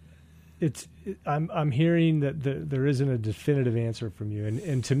 but I'm hearing that there isn't a definitive answer from you,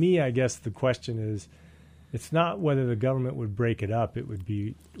 and to me, I guess the question is, it's not whether the government would break it up. It would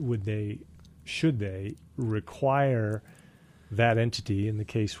be, should they require that entity, in the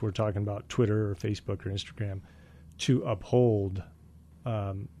case we're talking about Twitter or Facebook or Instagram, to uphold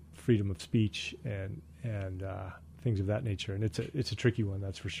freedom of speech and things of that nature. And it's a tricky one,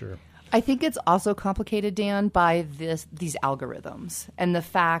 that's for sure. I think it's also complicated, Dan, by these algorithms and the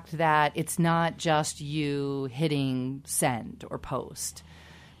fact that it's not just you hitting send or post,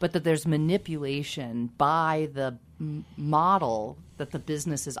 but that there's manipulation by the model that the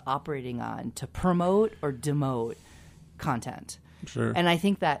business is operating on to promote or demote content. Sure. And I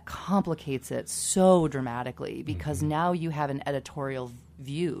think that complicates it so dramatically, because now you have an editorial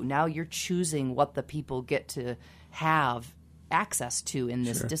view. Now you're choosing what the people get to have access to in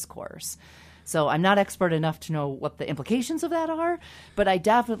this discourse. So I'm not expert enough to know what the implications of that are, but I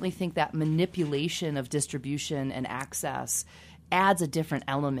definitely think that manipulation of distribution and access adds a different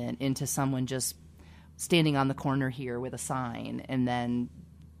element into someone just standing on the corner here with a sign and then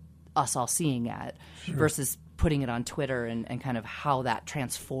us all seeing it versus putting it on Twitter and kind of how that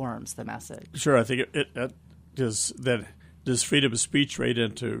transforms the message. Sure, I think it does freedom of speech right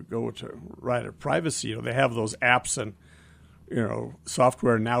into go to right of privacy. They have those apps and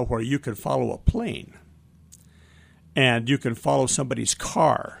software now where you can follow a plane and you can follow somebody's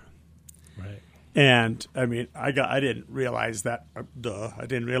car. Right. And I mean, I didn't realize that. I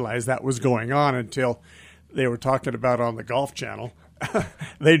didn't realize that was going on until they were talking about on the Golf Channel.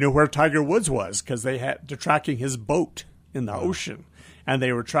 They knew where Tiger Woods was because they're tracking his boat in the ocean, and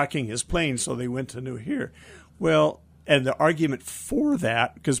they were tracking his plane, so they went to here. Well, and the argument for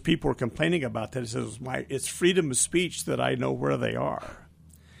that, because people were complaining about that, it's freedom of speech that I know where they are,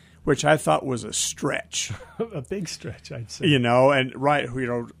 which I thought was a stretch, a big stretch, I'd say. And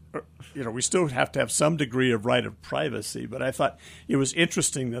we still have to have some degree of right of privacy, but I thought it was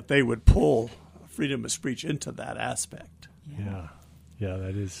interesting that they would pull freedom of speech into that aspect. Yeah,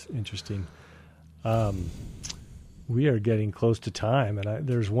 that is interesting. We are getting close to time, and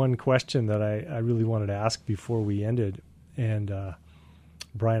there's one question that I really wanted to ask before we ended. And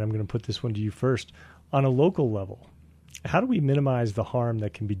Brian, I'm going to put this one to you first. On a local level, how do we minimize the harm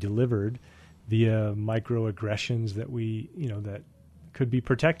that can be delivered via microaggressions that that could be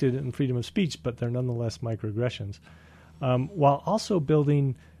protected in freedom of speech, but they're nonetheless microaggressions, while also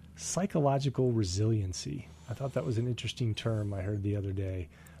building psychological resiliency? I thought that was an interesting term I heard the other day.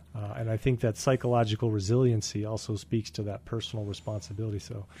 And I think that psychological resiliency also speaks to that personal responsibility.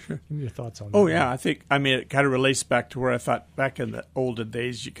 So give me your thoughts on that. Oh, yeah. It kind of relates back to where I thought back in the olden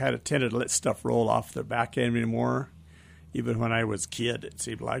days, you kind of tended to let stuff roll off their back end anymore. Even when I was a kid, it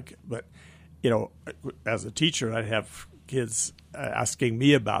seemed like. But, as a teacher, I'd have kids asking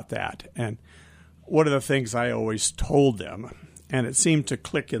me about that. And one of the things I always told them, and it seemed to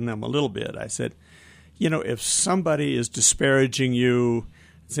click in them a little bit, I said, if somebody is disparaging you,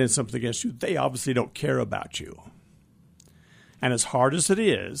 saying something against you, they obviously don't care about you. And as hard as it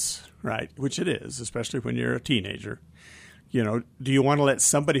is, right, which it is, especially when you're a teenager, do you want to let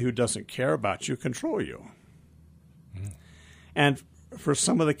somebody who doesn't care about you control you? And for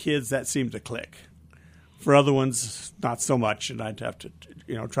some of the kids, that seemed to click. For other ones, not so much, and I'd have to,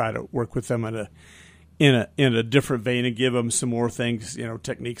 try to work with them in a different vein and give them some more things,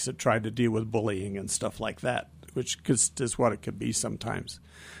 techniques that try to deal with bullying and stuff like that, which is what it could be sometimes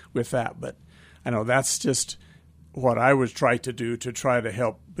with that. But I know that's just what I was trying to do to try to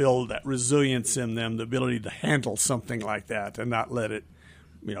help build that resilience in them, the ability to handle something like that and not let it,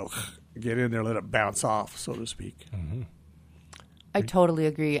 get in there, let it bounce off, so to speak. Mm-hmm. I totally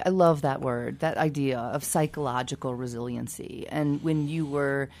agree. I love that word, that idea of psychological resiliency. And when you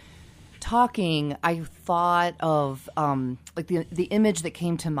were talking, I thought of the image that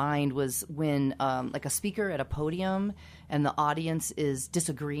came to mind was when like a speaker at a podium and the audience is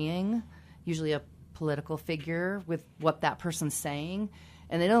disagreeing, usually a political figure, with what that person's saying,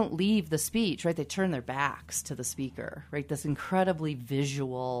 and they don't leave the speech, right? They turn their backs to the speaker, right? This incredibly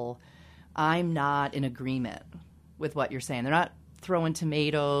visual, I'm not in agreement with what you're saying. They're not throwing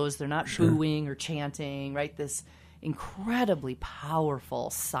tomatoes, they're not booing or chanting, right? This incredibly powerful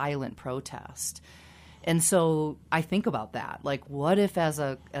silent protest. And so I think about that. Like, what if as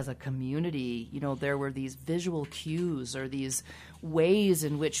a community, there were these visual cues or these ways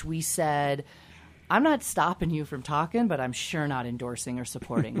in which we said, I'm not stopping you from talking, but I'm sure not endorsing or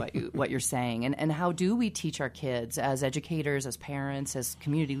supporting what you're saying. And how do we teach our kids as educators, as parents, as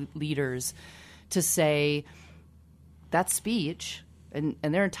community leaders to say, that's speech, and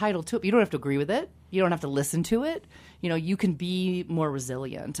they're entitled to it. You don't have to agree with it. You don't have to listen to it. You can be more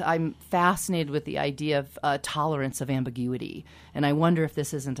resilient. I'm fascinated with the idea of tolerance of ambiguity, and I wonder if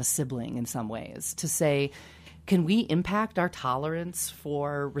this isn't a sibling in some ways, to say, can we impact our tolerance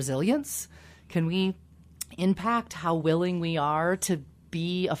for resilience? Can we impact how willing we are to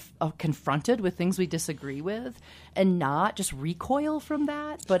be confronted with things we disagree with and not just recoil from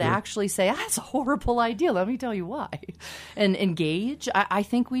that, but actually say, that's a horrible idea, let me tell you why, and engage? I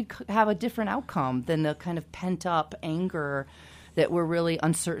think we'd have a different outcome than the kind of pent-up anger that we're really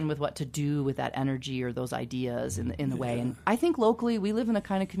uncertain with what to do with that energy or those ideas in the way. And I think locally we live in a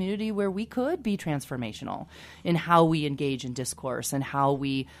kind of community where we could be transformational in how we engage in discourse and how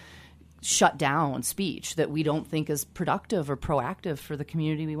we shut down speech that we don't think is productive or proactive for the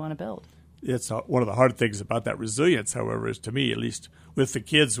community we want to build. It's one of the hard things about that resilience, however, is, to me, at least with the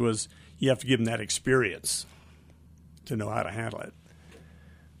kids, was you have to give them that experience to know how to handle it.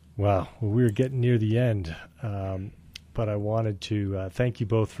 Well, we're getting near the end, but I wanted to thank you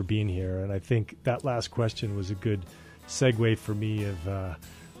both for being here. And I think that last question was a good segue for me of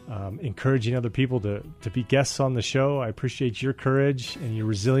encouraging other people to be guests on the show. I appreciate your courage and your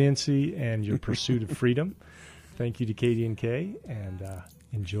resiliency and your pursuit of freedom. Thank you to Katie and Kay, and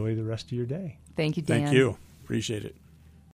enjoy the rest of your day. Thank you, Dan. Thank you. Appreciate it.